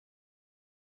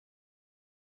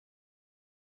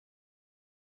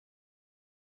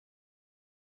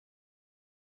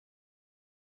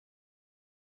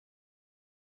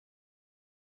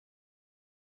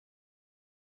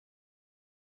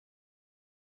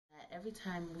Every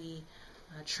time we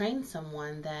train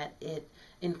someone, that it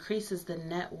increases the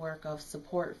network of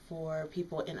support for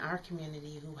people in our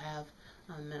community who have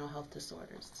mental health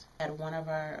disorders. And one of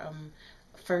our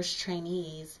first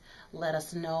trainees let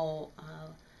us know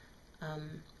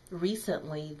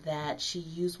recently that she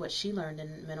used what she learned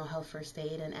in mental health first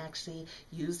aid and actually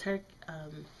used her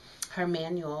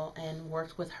manual and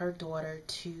worked with her daughter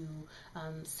to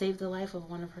save the life of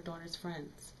one of her daughter's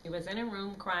friends. He was in a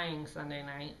room crying Sunday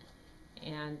night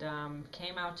and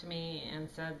came out to me and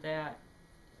said that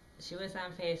she was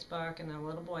on Facebook and the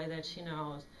little boy that she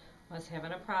knows was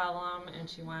having a problem, and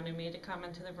she wanted me to come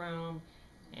into the room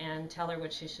and tell her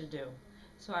what she should do.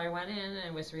 So I went in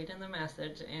and was reading the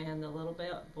message, and the little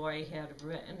boy had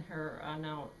written her a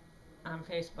note on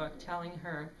Facebook telling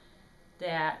her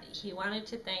that he wanted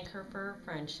to thank her for her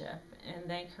friendship and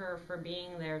thank her for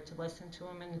being there to listen to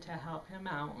him and to help him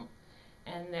out,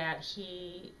 and that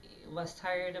he was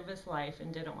tired of his life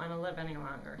and didn't want to live any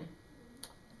longer.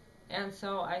 And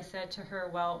so I said to her,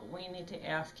 well, we need to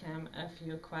ask him a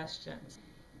few questions.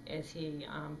 Is he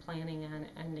planning on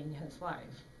ending his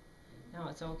life? Now,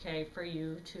 it's okay for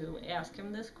you to ask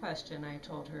him this question, I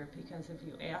told her, because if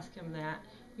you ask him that,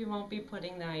 you won't be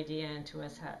putting the idea into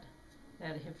his head.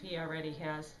 That if he already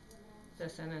has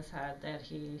this in his head, that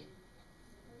he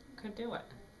could do it.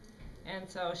 And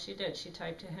so she did. She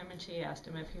typed to him and she asked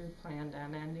him if he planned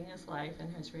on ending his life,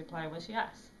 and his reply was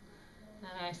yes.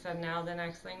 And I said, now the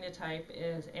next thing to type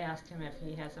is ask him if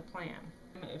he has a plan,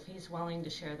 if he's willing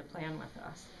to share the plan with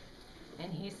us.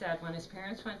 And he said when his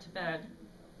parents went to bed,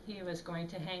 he was going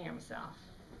to hang himself.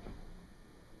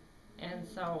 And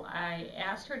so I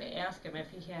asked her to ask him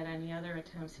if he had any other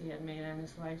attempts he had made on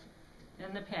his life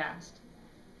in the past.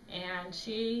 And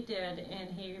she did,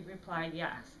 and he replied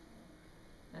yes.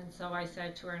 And so I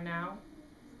said to her, now,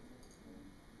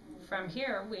 from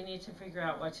here, we need to figure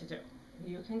out what to do.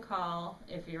 You can call,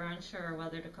 if you're unsure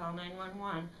whether to call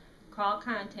 911, call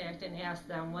Contact and ask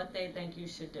them what they think you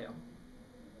should do.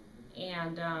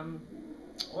 And,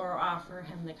 or offer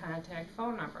him the Contact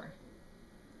phone number.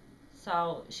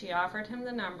 So she offered him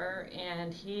the number,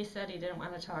 and he said he didn't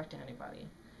want to talk to anybody.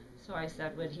 So I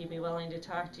said, would he be willing to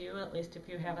talk to you? At least if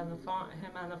you have him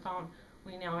on the phone,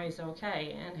 we know he's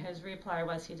okay. And his reply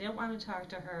was he didn't want to talk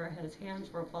to her. His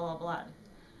hands were full of blood.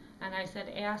 And I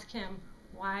said, ask him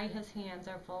why his hands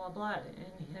are full of blood.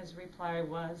 And his reply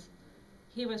was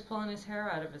he was pulling his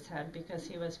hair out of his head because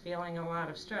he was feeling a lot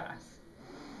of stress.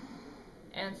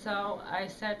 And so I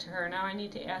said to her, now I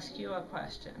need to ask you a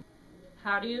question.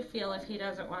 How do you feel if he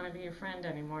doesn't want to be your friend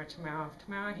anymore tomorrow? If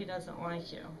tomorrow he doesn't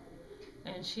like you?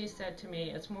 And she said to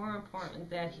me, it's more important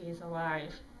that he's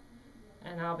alive,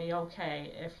 and I'll be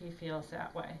okay if he feels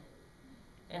that way.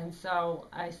 And so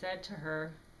I said to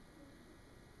her,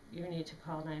 you need to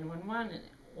call 911,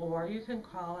 or you can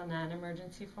call a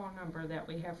non-emergency phone number that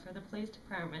we have for the police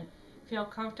department. Feel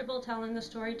comfortable telling the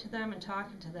story to them and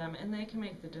talking to them, and they can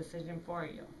make the decision for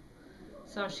you.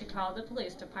 So she called the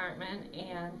police department,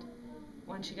 and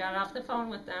when she got off the phone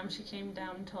with them, she came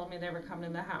down and told me they were coming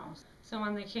to the house. So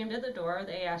when they came to the door,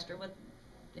 they asked her what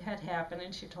had happened,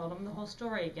 and she told them the whole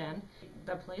story again.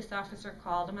 The police officer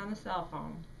called him on the cell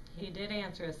phone. He did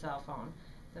answer his cell phone.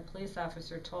 The police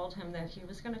officer told him that he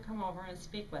was going to come over and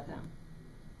speak with him.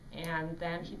 And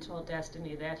then he told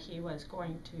Destiny that he was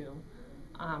going to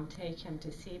take him to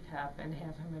CPEP and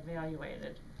have him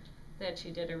evaluated. That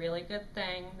she did a really good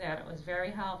thing, that it was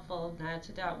very helpful, not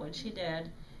to doubt what she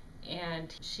did,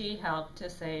 and she helped to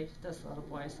save this little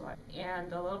boy's life.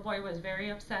 And the little boy was very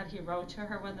upset. He wrote to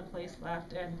her when the police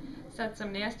left and said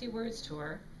some nasty words to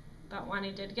her, but when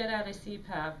he did get out of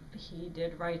CPEP, he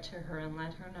did write to her and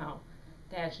let her know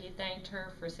that he thanked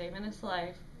her for saving his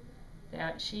life,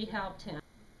 that she helped him.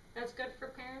 That's good for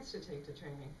parents to take the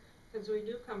training, because we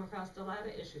do come across a lot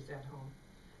of issues at home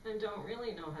and don't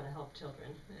really know how to help children,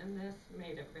 and this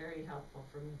made it very helpful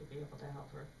for me to be able to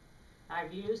help her.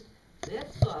 I've used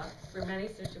this book for many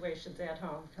situations at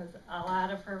home because a lot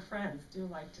of her friends do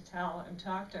like to tell and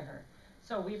talk to her.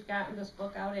 So we've gotten this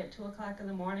book out at 2 o'clock in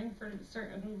the morning for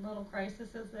certain little crises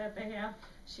that they have.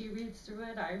 She reads through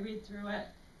it, I read through it,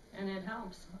 and it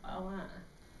helps a lot.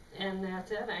 And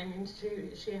that's it. I mean,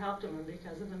 she helped him, and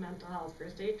because of the mental health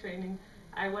first aid training,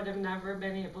 I would have never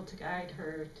been able to guide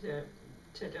her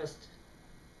to just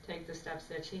take the steps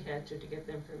that she had to get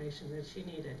the information that she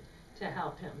needed to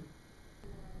help him.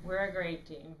 We're a great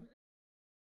team.